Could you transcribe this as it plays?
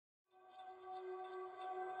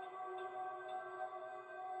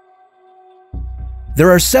There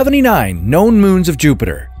are 79 known moons of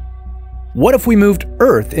Jupiter. What if we moved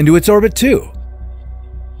Earth into its orbit too?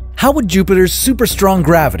 How would Jupiter's super strong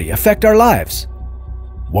gravity affect our lives?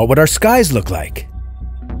 What would our skies look like?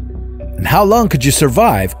 And how long could you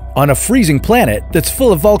survive on a freezing planet that's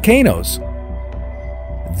full of volcanoes?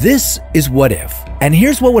 This is What If, and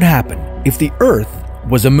here's what would happen if the Earth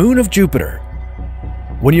was a moon of Jupiter.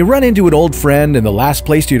 When you run into an old friend in the last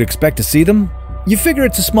place you'd expect to see them, you figure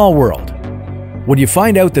it's a small world. When you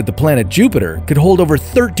find out that the planet Jupiter could hold over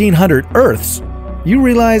 1,300 Earths, you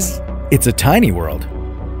realize it's a tiny world.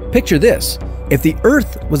 Picture this: if the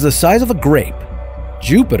Earth was the size of a grape,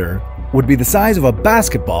 Jupiter would be the size of a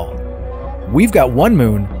basketball. We've got one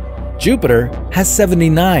moon, Jupiter has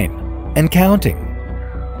 79 and counting.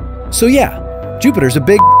 So yeah, Jupiter's a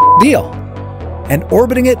big deal. And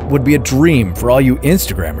orbiting it would be a dream for all you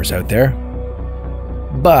Instagrammers out there.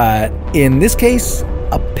 But in this case,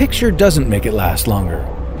 a picture doesn't make it last longer,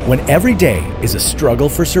 when every day is a struggle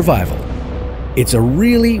for survival. It's a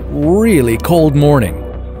really, really cold morning,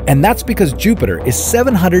 and that's because Jupiter is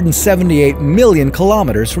 778 million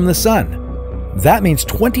kilometers from the Sun. That means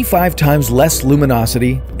 25 times less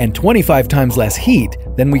luminosity and 25 times less heat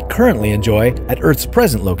than we currently enjoy at Earth's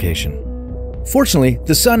present location. Fortunately,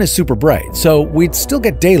 the Sun is super bright, so we'd still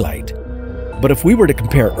get daylight. But if we were to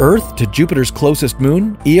compare Earth to Jupiter's closest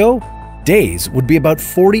moon, Io, days would be about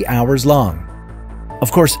 40 hours long.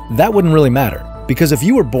 Of course, that wouldn't really matter, because if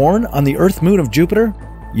you were born on the Earth moon of Jupiter,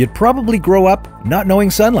 you'd probably grow up not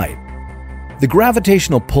knowing sunlight. The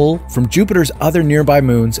gravitational pull from Jupiter's other nearby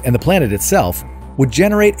moons and the planet itself would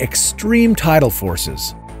generate extreme tidal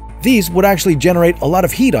forces. These would actually generate a lot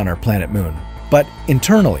of heat on our planet moon, but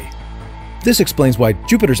internally. This explains why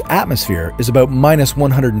Jupiter's atmosphere is about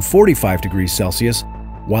 -145 degrees Celsius,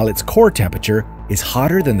 while its core temperature is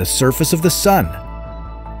hotter than the surface of the Sun.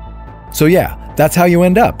 So yeah, that's how you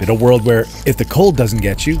end up in a world where if the cold doesn't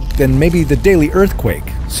get you, then maybe the daily earthquake,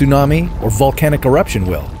 tsunami, or volcanic eruption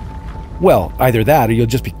will. Well, either that or you'll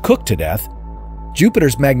just be cooked to death.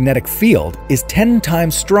 Jupiter's magnetic field is 10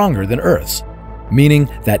 times stronger than Earth's, meaning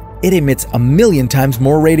that it emits 1,000,000 times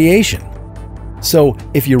more radiation. So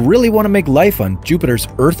if you really want to make life on Jupiter's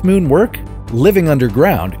Earth moon work, living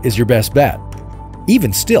underground is your best bet.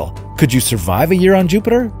 Even still, could you survive a year on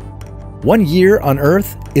Jupiter? 1 year on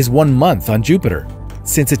Earth is 1 month on Jupiter,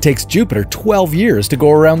 since it takes Jupiter 12 years to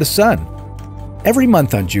go around the Sun. Every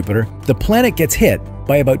month on Jupiter, the planet gets hit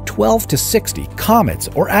by about 12 to 60 comets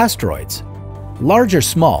or asteroids. Large or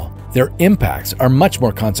small, their impacts are much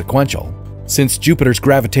more consequential, since Jupiter's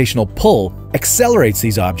gravitational pull accelerates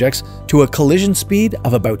these objects to a collision speed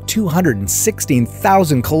of about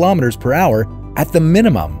 216,000 kilometers per hour at the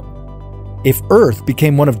minimum. If Earth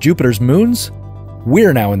became one of Jupiter's moons,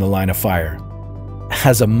 we're now in the line of fire.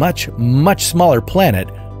 As a much, much smaller planet,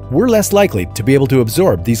 we're less likely to be able to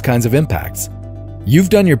absorb these kinds of impacts. You've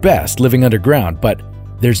done your best living underground, but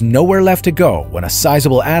there's nowhere left to go when a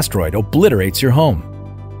sizable asteroid obliterates your home.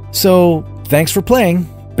 So, thanks for playing.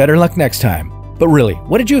 Better luck next time. But really,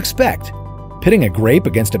 what did you expect? Pitting a grape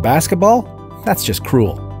against a basketball? That's just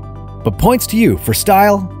cruel. But points to you for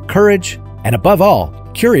style, courage, and above all,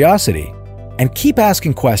 curiosity. And keep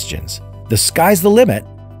asking questions. The sky's the limit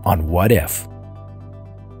on What If.